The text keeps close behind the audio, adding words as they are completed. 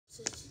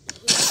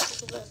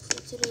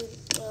today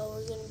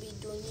we're gonna be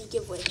doing a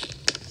giveaway.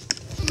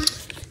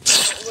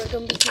 We're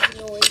gonna be giving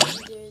away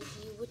either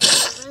the Witch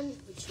Caravan,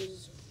 which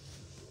is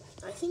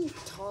I think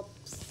top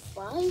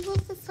 5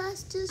 of the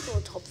fastest, or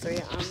top 3, I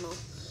don't know.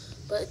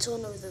 But it's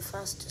one of the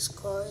fastest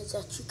cars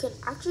that you can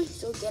actually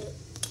still get it.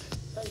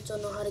 I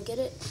don't know how to get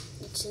it.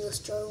 It's in the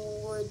star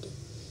reward.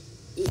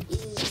 It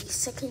is the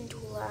second to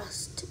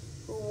last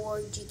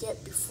reward you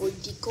get before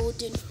the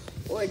golden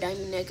or a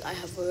diamond egg. I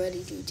have already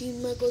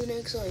redeemed my golden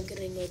egg, so I'm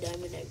getting a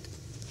diamond egg.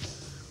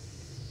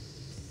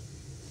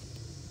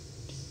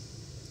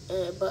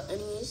 But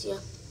anyways, yeah,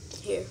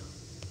 here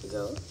we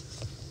go.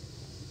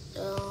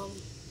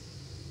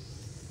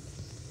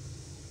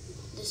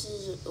 This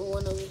is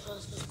one of the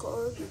fastest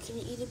cars. You can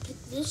either pick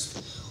this,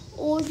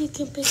 or you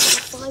can pick the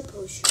fly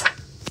potion,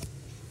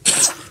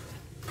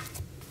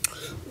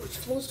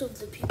 which most of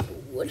the people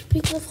would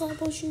pick the fly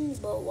potion.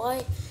 But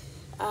why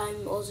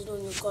I'm also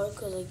doing a car?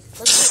 Because like,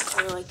 let's say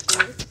kind of like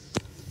me.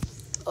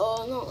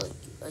 Not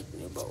like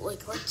me, but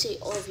like let's say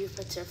all of your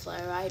pets are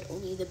fly, right?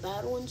 Only the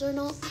bad ones are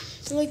not.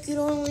 So like you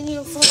don't really need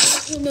a fly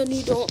potion, and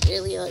you don't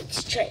really like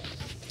stray.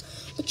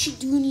 But you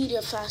do need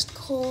a fast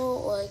car,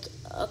 or like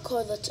a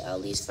car that's at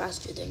least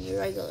faster than your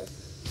regular.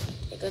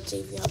 Like let's say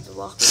if you have the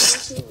rocket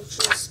racer, which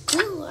is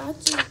still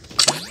actually, I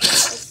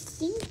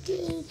think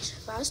it's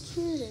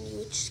faster than the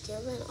Witch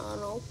Caravan. I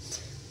don't know.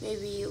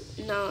 Maybe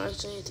no,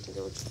 actually I think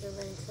the Witch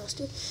Caravan is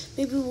faster.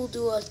 Maybe we'll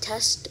do a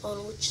test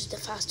on which is the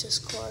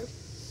fastest car.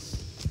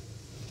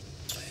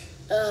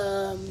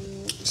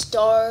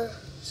 Star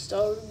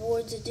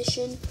Rewards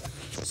edition.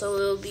 So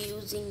we'll be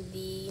using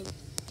the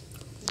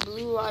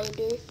Blue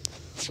Rider,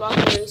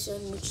 Rocket Racer,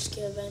 and Witch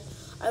Caravan.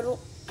 I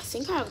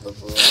think I have the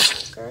Blue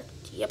Rider, correct?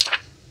 Yep.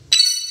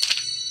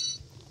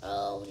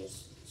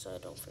 Just so I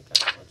don't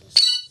forget.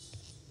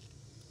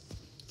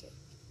 Okay.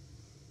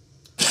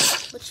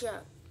 But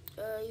yeah,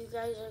 you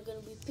guys are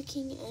gonna be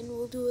picking, and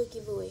we'll do a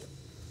giveaway.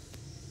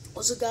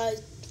 Also,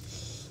 guys,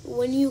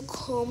 when you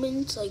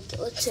comment, like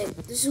let's say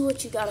this is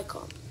what you gotta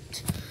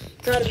comment.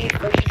 Gotta be,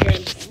 for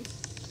example,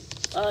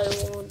 I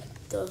want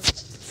the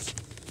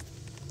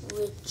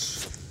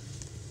Witch.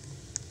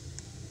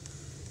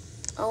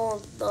 I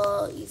want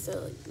the either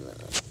like the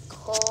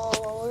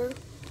car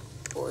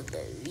or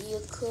the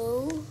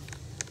vehicle,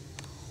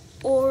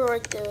 or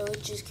like the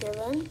Witch's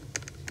Caravan,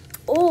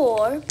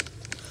 or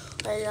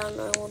write down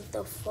I want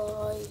the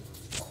fly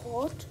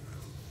pot,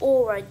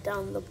 or write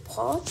down the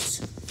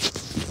pots,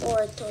 or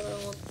write down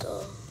I want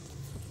the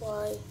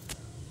fly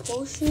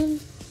potion,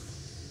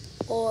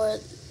 or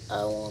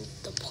I want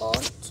the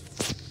pot,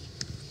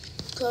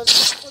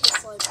 because for the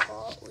fly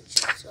pot, which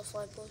is a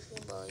fly potion,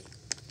 but like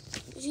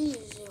it's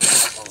usually a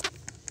pot.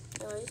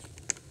 Anyways,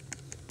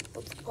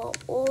 with the pot,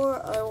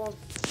 or I want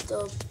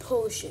the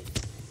potion.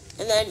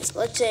 And then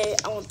let's say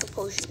I want the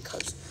potion,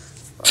 because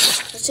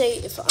let's say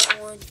if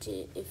I want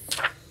to do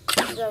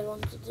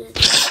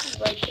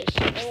like this,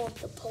 I want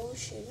the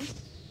potion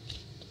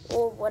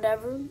or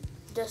whatever.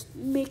 Just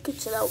make it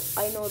so that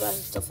I know that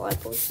it's the fly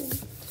potion,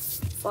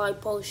 fly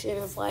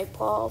potion, fly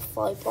pot,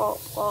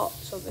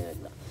 something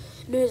like that.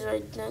 Anyways,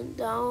 write that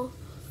down.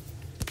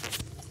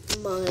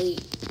 My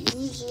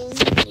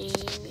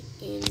username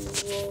in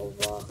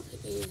Roblox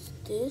is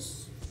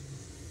this,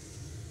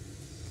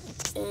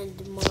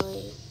 and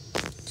my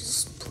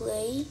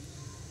display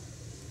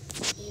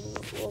in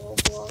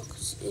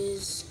Roblox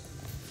is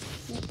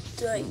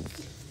like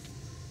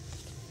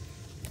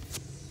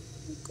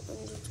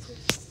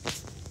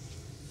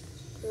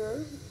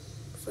here,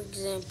 for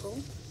example.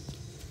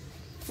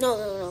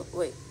 No,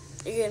 wait.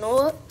 You know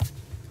what?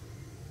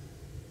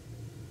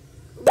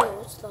 Wait,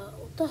 what's that?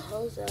 What the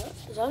hell is that?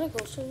 Is that a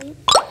ghost in it?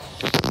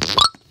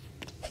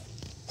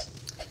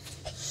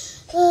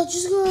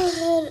 Just go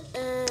ahead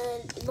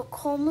and in the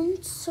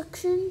comments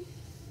section,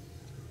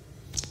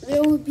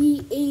 there will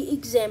be a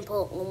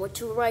example on what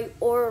to write,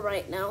 or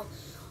right now,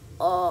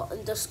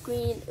 on the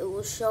screen it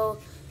will show.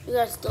 If you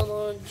guys still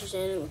don't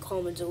understand in the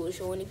comments, it will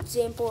show an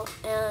example,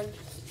 and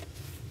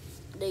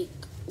like,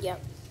 yeah.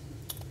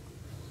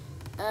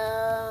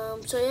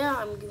 So yeah,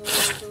 I'm giving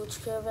you the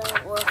Witch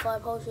Caravan or a fly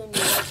potion. You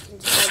guys can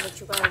decide what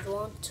you guys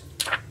want.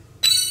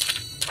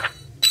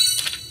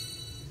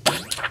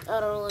 I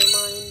don't really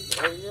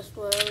mind, just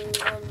whatever you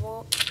guys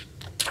want.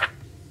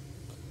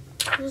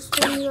 Just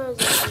tell you guys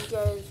that you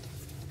guys.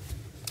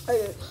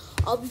 Okay,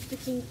 I'll be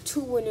picking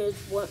 2 winners.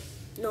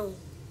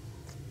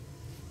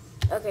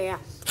 Okay, yeah.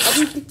 I'll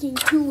be picking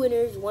 2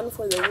 winners, one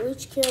for the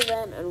Witch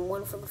Caravan and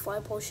one for the fly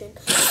potion.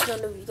 If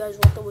none of you guys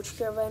want the Witch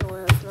Caravan,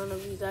 or if none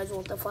of you guys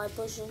want the fly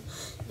potion,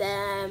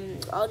 then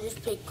I'll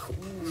just pick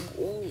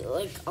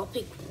I'll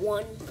pick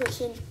one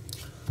person.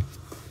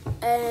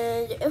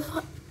 And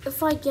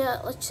if I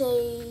get, let's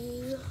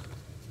say,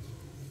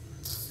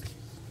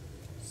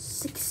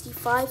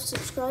 65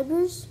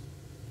 subscribers,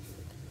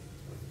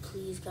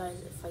 please guys,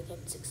 if I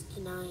get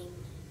 69,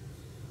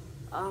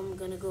 I'm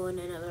gonna go in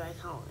another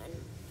account and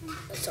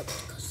it's up,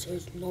 because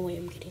there's no way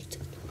I'm getting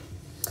 69.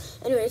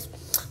 Anyways,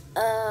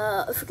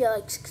 if we get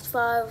like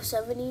 65 or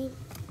 70,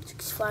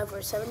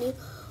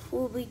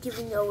 we'll be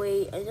giving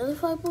away another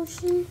 5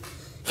 potion.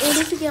 And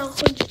if we get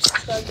 100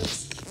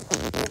 subscribers,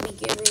 we'll be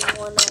giving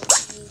one of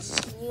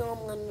these Neon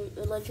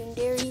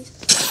Legendaries,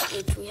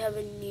 which we have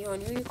a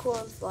Neon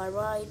Unicorn, Fly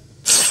Ride,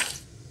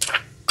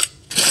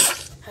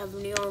 have a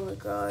Neon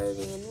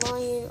Guardian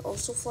Lion,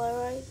 also Fly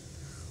Ride,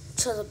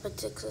 which has a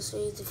pet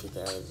accessories if you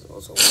guys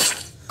also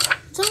want.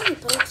 It's not really a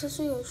pet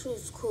accessory, actually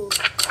it's cool.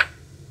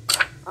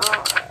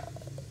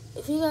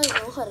 If you guys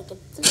know how to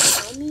get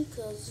this, tell me,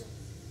 because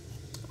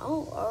I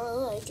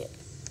really like it.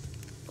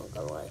 I'm not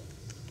gonna lie.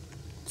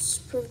 It's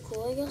pretty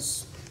cool, I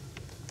guess.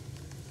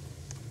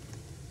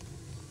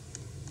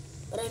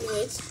 But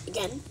anyways,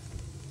 again,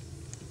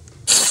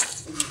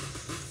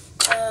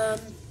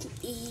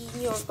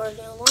 Neon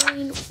Guardian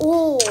Line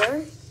or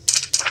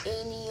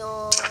a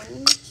Neon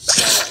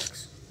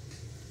Stellax.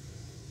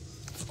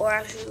 Or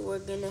actually, we're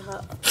gonna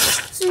have,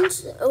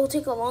 since it will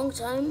take a long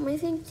time, I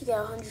think, to get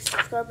 100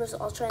 subscribers,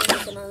 I'll try and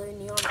make another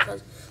Neon,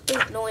 because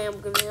there's no way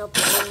I'm giving up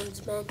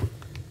Bones, man.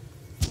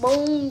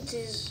 Bones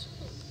is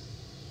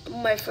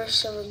my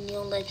first ever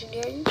Neon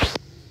Legendary.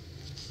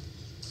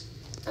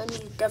 And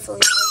he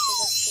definitely has the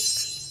best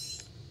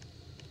trick.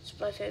 It's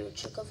my favorite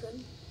trick of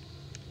him.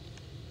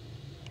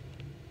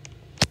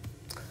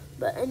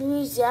 But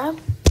anyways, yeah.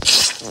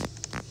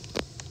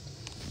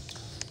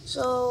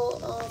 So,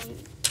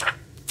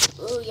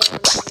 oh yeah, I'm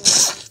giving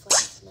away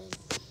flex, man.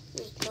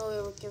 There's no way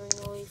we're giving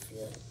away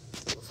flex.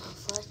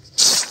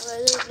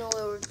 There's no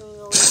way we're giving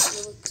away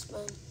Felix,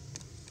 man.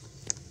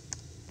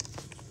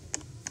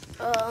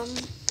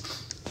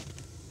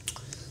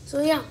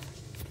 So yeah,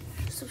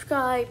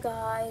 subscribe,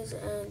 guys,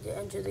 and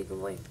enter the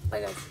giveaway.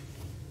 Bye, guys.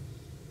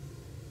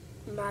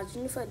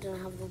 Imagine if I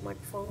didn't have the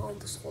microphone on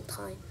this whole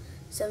time.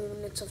 7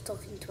 minutes of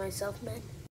talking to myself, man.